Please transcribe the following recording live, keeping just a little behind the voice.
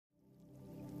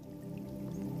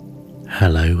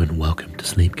Hello and welcome to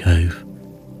Sleep Cove.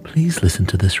 Please listen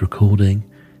to this recording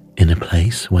in a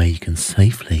place where you can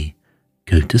safely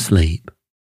go to sleep.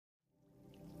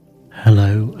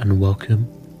 Hello and welcome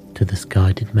to this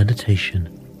guided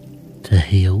meditation to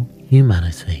heal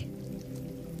humanity.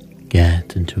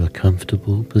 Get into a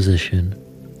comfortable position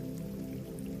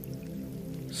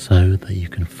so that you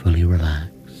can fully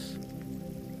relax.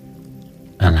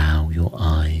 Allow your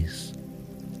eyes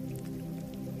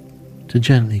to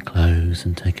gently close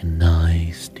and take a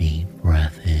nice deep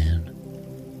breath in,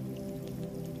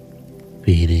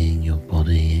 feeling your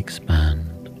body expand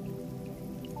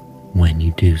when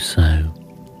you do so,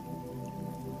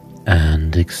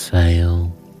 and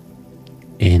exhale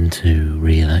into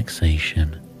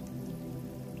relaxation.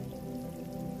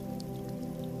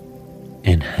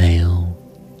 Inhale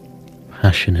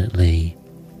passionately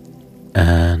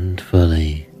and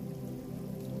fully,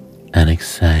 and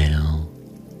exhale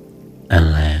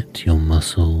and let your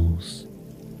muscles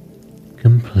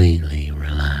completely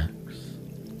relax.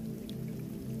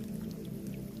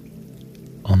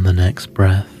 On the next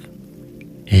breath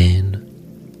in,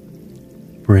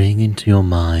 bring into your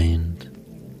mind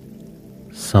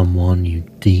someone you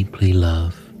deeply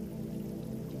love.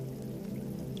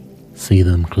 See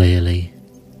them clearly.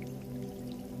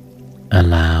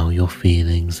 Allow your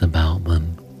feelings about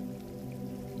them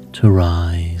to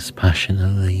rise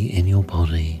passionately in your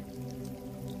body.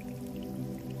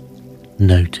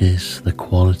 Notice the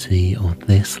quality of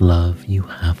this love you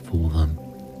have for them.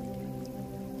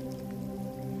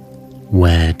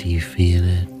 Where do you feel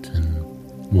it, and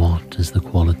what is the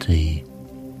quality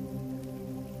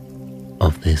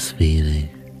of this feeling?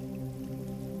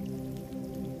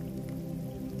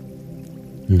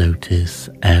 Notice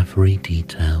every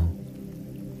detail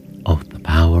of the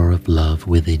power of love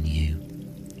within you.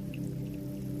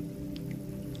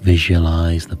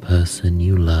 Visualize the person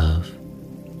you love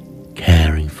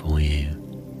caring for you,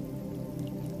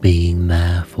 being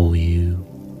there for you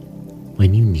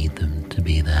when you need them to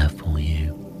be there for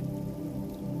you.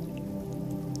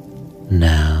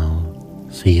 Now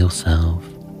see yourself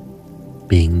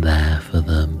being there for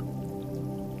them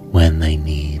when they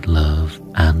need love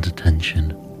and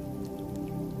attention,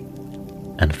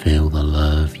 and feel the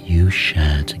love you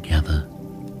share together.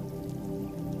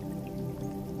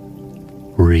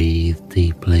 Breathe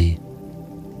deeply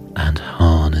and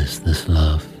harness this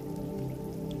love.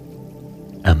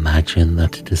 Imagine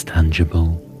that it is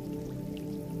tangible,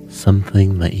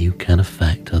 something that you can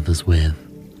affect others with,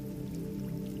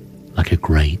 like a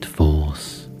great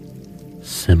force,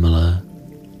 similar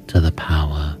to the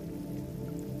power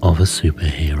of a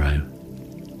superhero.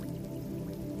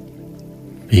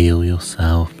 Feel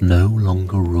yourself no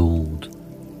longer ruled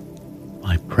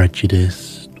by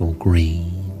prejudice or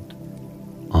greed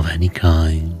of any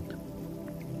kind.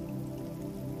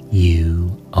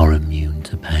 You are immune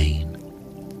to pain,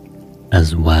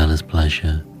 as well as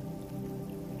pleasure,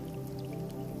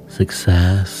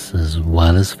 success as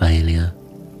well as failure.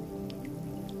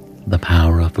 The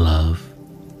power of love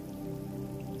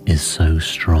is so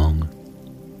strong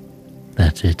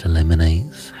that it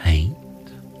eliminates hate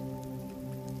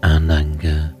and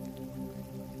anger,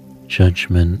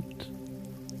 judgment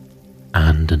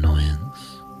and annoyance.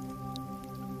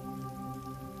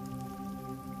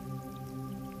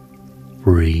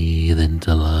 Breathe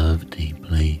into love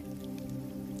deeply.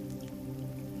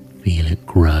 Feel it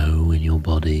grow in your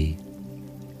body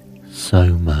so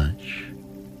much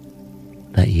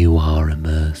that you are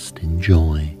immersed in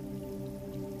joy.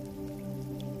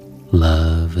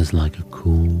 Love is like a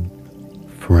cool,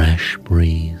 fresh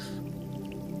breeze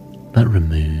that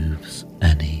removes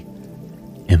any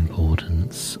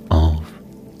importance of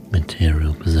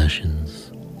material possessions.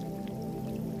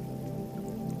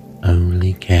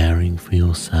 Only caring for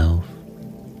yourself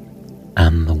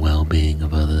and the well-being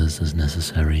of others is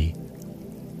necessary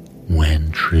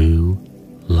when true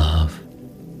love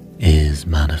is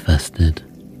manifested.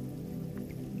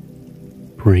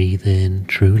 Breathe in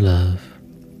true love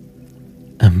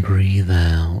and breathe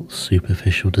out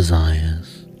superficial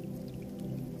desires.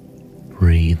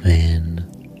 Breathe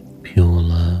in pure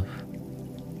love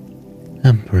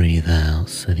and breathe out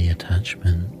silly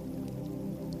attachment.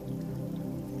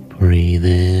 Breathe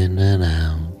in and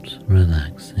out,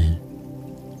 relaxing.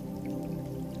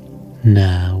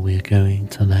 Now we're going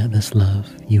to let this love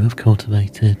you have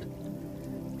cultivated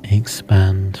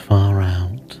expand far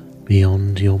out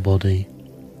beyond your body.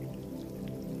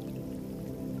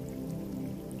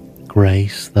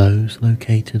 Grace those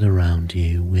located around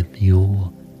you with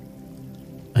your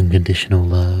unconditional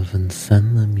love and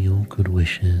send them your good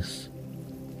wishes,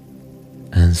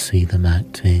 and see them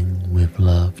acting with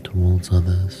love towards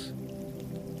others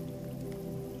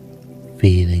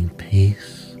feeling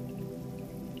peace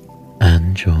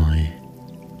and joy.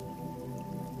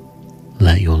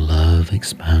 Let your love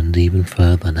expand even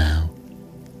further now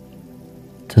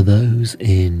to those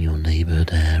in your neighborhood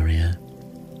area,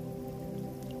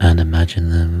 and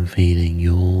imagine them feeling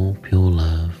your pure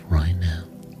love right now.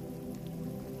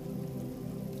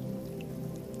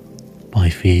 By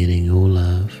feeling your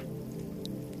love,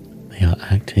 they are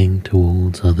acting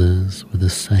towards others with the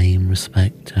same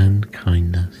respect and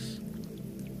kindness.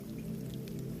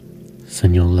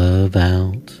 Send your love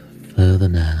out further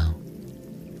now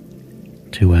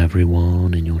to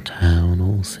everyone in your town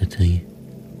or city.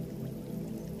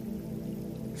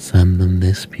 Send them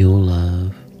this pure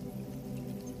love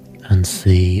and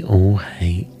see all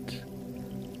hate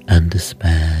and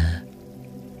despair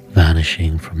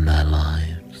vanishing from their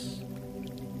lives.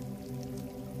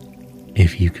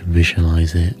 If you can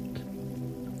visualize it,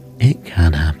 it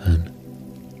can happen.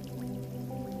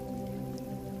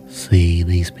 See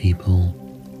these people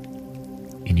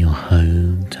in your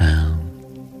hometown,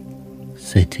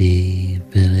 city,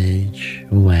 village,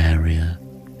 or area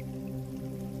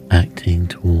acting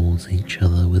towards each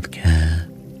other with care,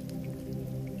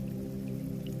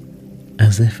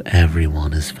 as if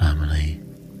everyone is family.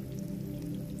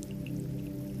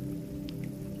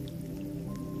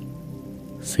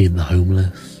 See the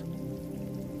homeless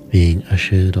being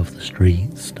ushered off the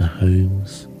streets to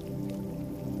homes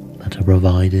that are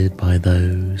provided by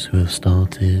those who have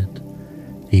started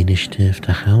the initiative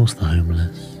to house the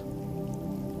homeless.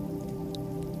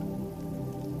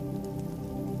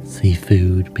 See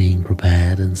food being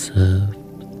prepared and served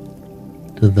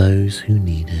to those who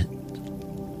need it.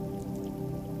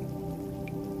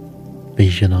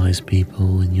 Visualize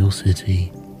people in your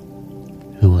city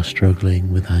who are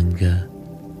struggling with anger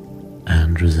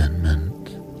and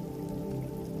resentment,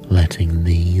 letting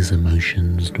these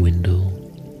emotions dwindle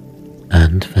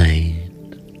and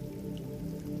fade,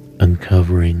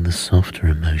 uncovering the softer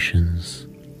emotions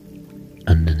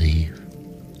underneath,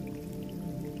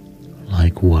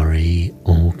 like worry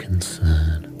or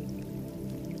concern.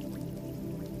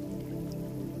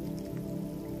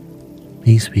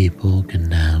 These people can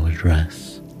now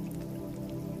address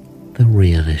the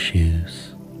real issues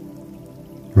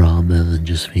rather than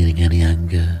just feeling any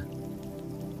anger,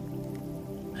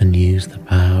 and use the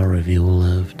power of your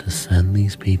love to send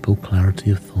these people clarity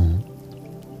of thought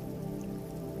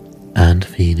and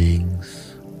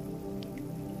feelings.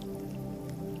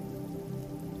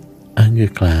 Anger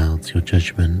clouds your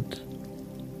judgment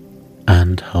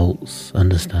and halts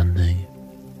understanding.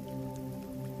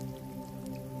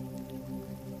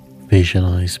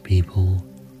 Visualize people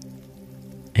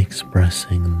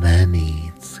expressing their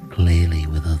needs clearly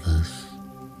with others.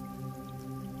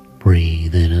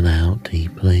 Breathe in and out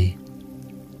deeply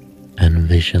and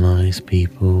visualize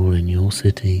people in your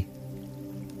city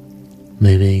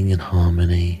living in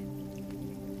harmony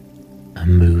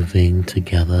and moving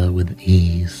together with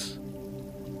ease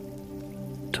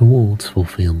towards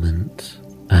fulfillment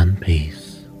and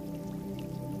peace.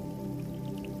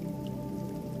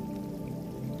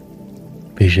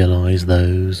 Visualize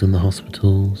those in the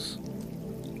hospitals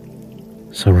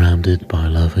surrounded by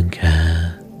love and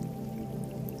care,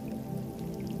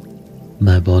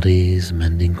 their bodies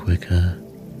mending quicker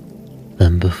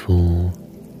than before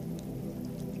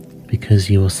because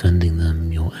you are sending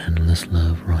them your endless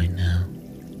love right now.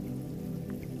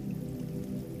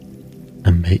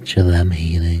 And picture them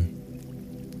healing.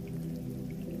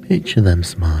 Picture them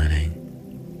smiling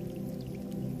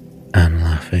and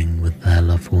laughing with their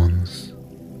loved ones.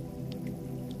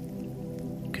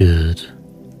 Good.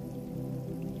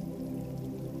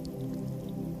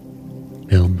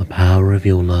 Build the power of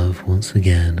your love once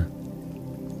again,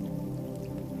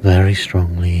 very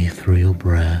strongly through your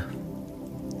breath,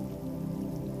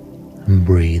 and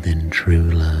breathe in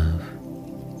true love,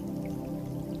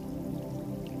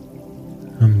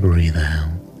 and breathe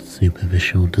out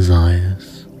superficial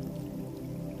desires,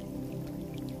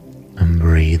 and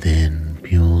breathe in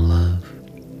pure love,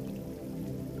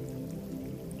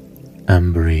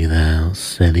 and breathe out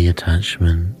steady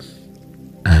attachments,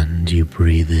 and you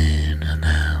breathe in and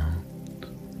out,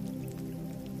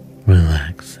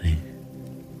 relaxing.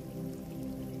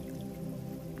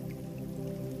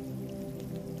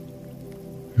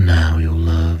 Now your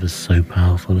love is so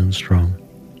powerful and strong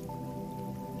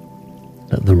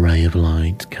that the ray of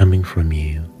light coming from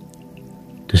you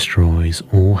destroys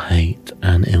all hate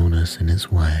and illness in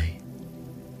its way.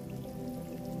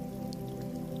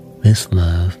 This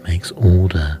love makes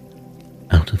order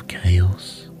out of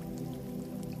chaos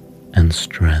and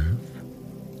strength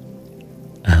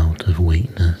out of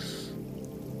weakness.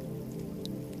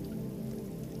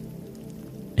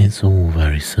 it's all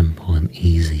very simple and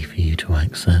easy for you to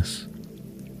access.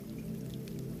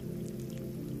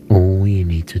 All you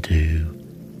need to do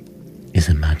is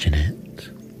imagine it.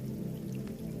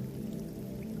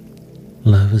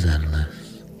 Love is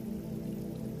endless.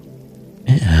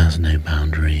 It has no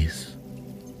boundaries.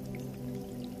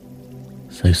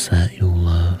 So set your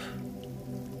love,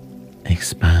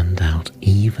 expand out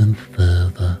even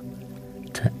further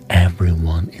to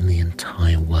everyone in the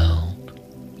entire world.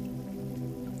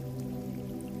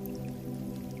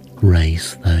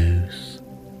 Grace those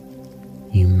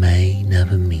you may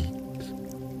never meet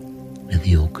with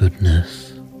your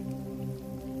goodness.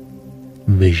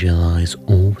 Visualize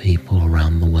all people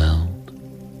around the world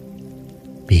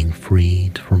being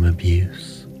freed from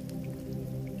abuse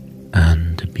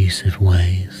and abusive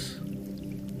ways.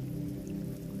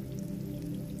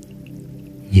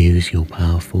 Use your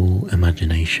powerful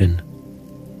imagination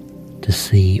to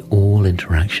see all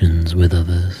interactions with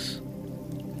others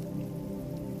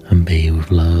and be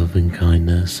with love and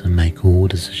kindness, and make all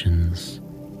decisions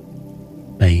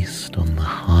based on the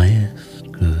highest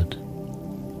good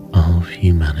of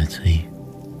humanity.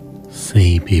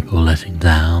 See people letting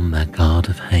down their guard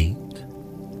of hate,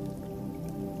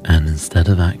 and instead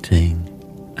of acting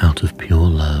out of pure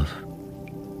love,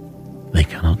 they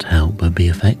cannot help but be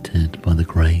affected by the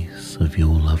grace of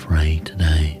your love ray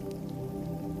today.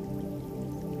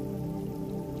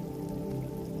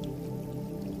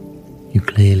 You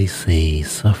clearly see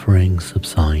suffering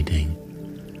subsiding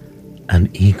and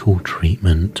equal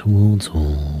treatment towards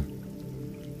all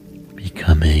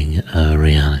becoming a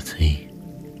reality.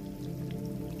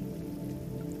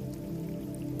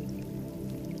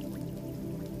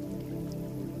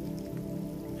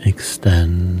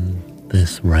 Extend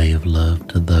this ray of love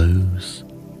to those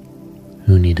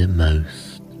who need it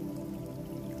most.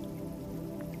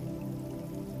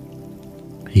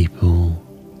 People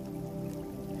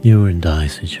who are in dire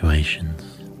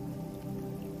situations,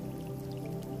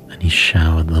 and you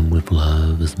shower them with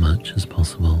love as much as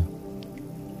possible,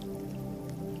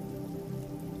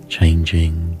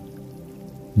 changing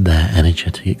their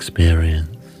energetic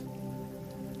experience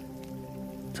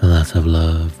to that of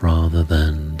love rather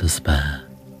than despair.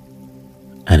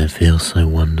 And it feels so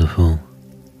wonderful,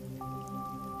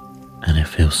 and it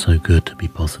feels so good to be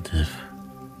positive.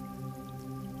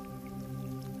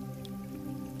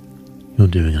 You're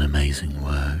doing an amazing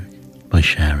work by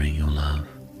sharing your love.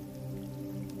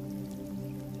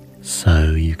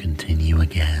 So you continue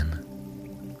again,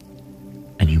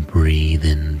 and you breathe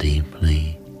in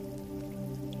deeply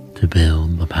to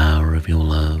build the power of your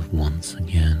love once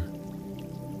again.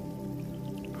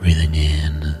 Breathing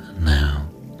in and out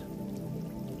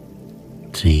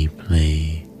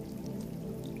deeply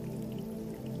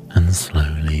and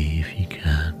slowly if you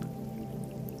can.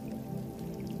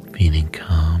 Feeling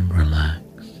calm,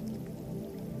 relaxed,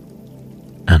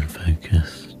 and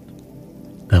focused.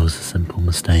 There was a simple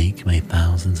mistake made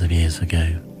thousands of years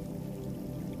ago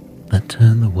that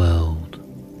turned the world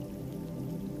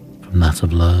from that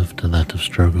of love to that of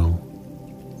struggle.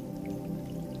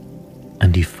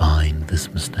 And you find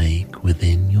this mistake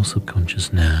within your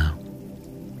subconscious now.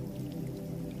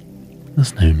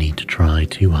 There's no need to try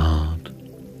too hard.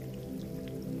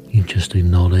 You just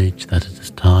acknowledge that it is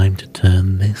time to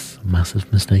turn this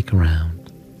massive mistake around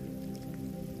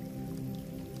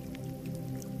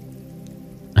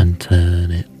and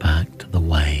turn it back to the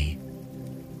way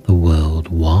the world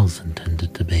was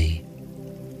intended to be.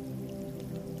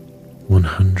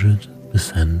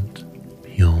 100%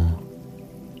 pure.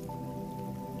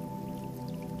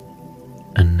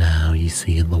 And now you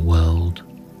see the world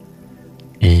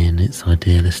in its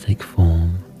idealistic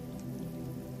form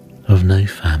of no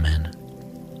famine,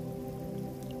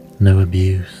 no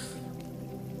abuse,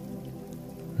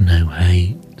 no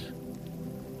hate,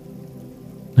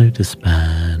 no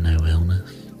despair, no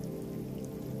illness,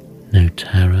 no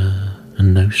terror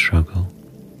and no struggle.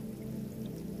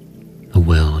 The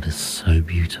world is so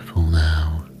beautiful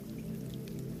now.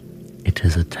 It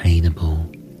is attainable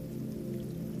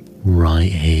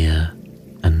right here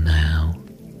and now.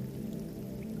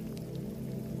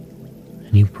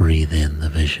 And you breathe in the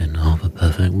vision of a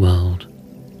perfect world,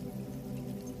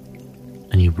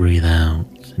 and you breathe out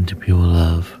into pure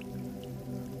love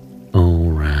all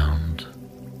round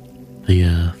the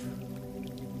earth.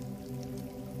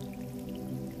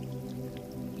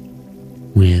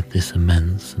 With this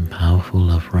immense and powerful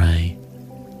love ray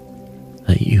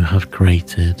that you have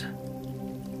created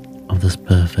of this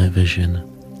perfect vision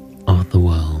of the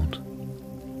world,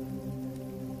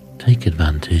 take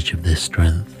advantage of this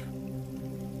strength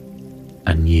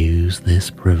and use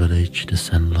this privilege to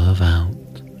send love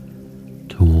out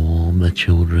to all the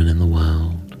children in the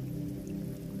world.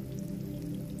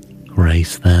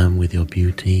 Grace them with your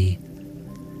beauty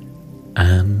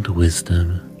and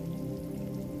wisdom.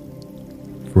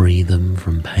 Free them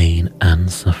from pain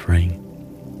and suffering.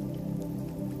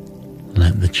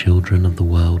 Let the children of the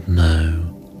world know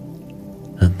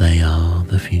that they are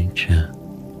the future.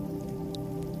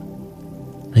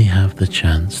 They have the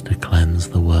chance to cleanse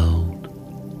the world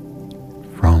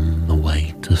from the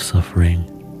weight of suffering.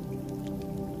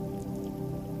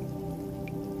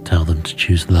 Tell them to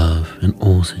choose love in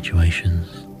all situations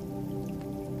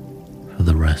for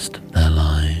the rest of their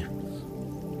lives.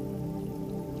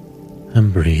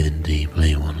 And breathe in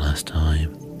deeply one last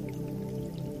time,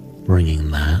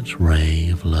 bringing that ray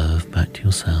of love back to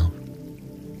yourself.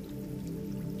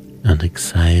 And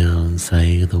exhale and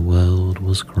say, the world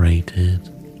was created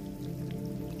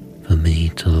for me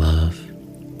to love.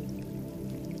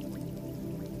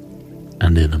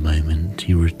 And in a moment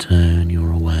you return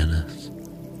your awareness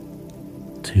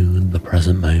to the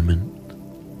present moment,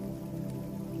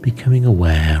 becoming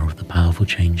aware of the powerful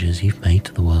changes you've made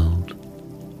to the world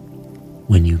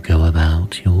when you go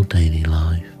about your daily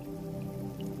life.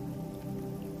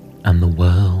 And the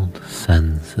world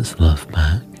sends its love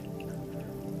back,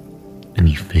 and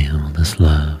you feel this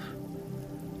love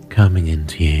coming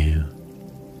into you,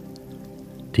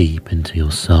 deep into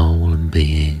your soul and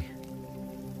being.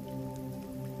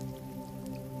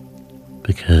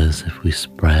 Because if we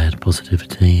spread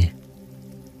positivity,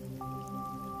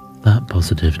 that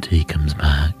positivity comes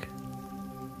back.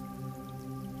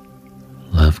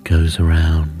 Love goes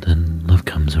around and love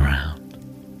comes around.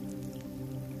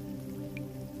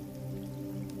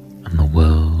 And the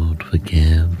world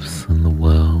forgives and the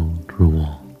world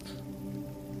rewards.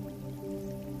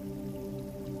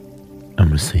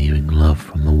 And receiving love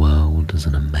from the world is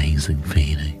an amazing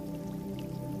feeling.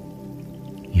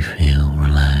 You feel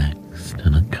relaxed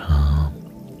and at calm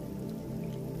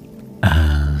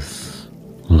as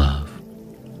love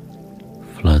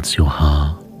floods your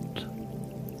heart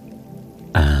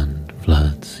and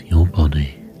floods your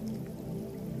body.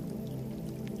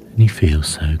 And you feel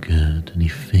so good and you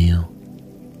feel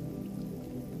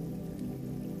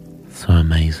so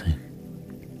amazing.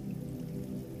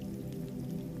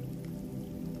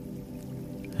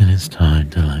 And it's time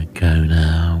to let go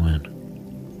now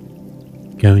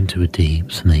and go into a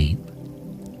deep sleep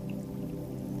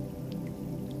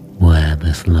where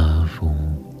this love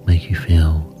will make you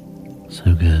feel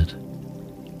so good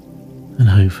and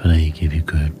hopefully give you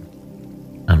good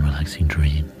and relaxing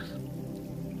dreams.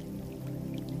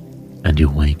 And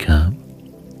you'll wake up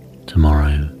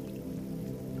tomorrow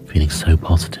feeling so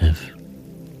positive,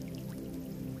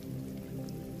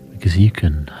 because you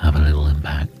can have a little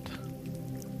impact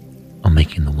on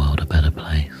making the world a better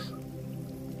place.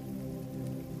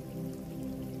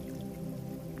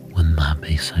 Wouldn't that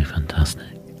be so fantastic?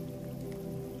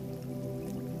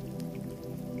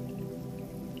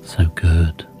 So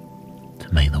good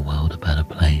to make the world a better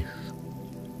place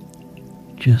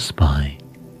just by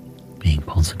being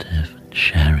positive and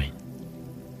sharing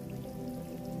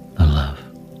the love.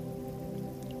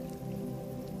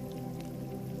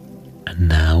 And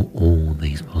now all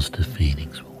these positive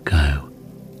feelings will go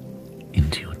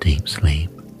into your deep sleep.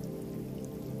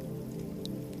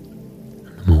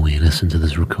 And the more you listen to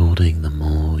this recording, the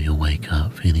more you'll wake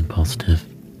up feeling positive,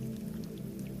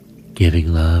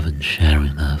 giving love and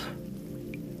sharing love.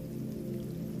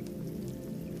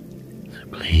 So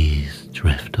please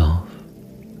drift off,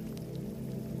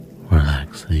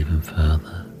 relax even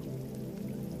further,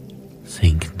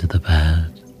 sink into the bed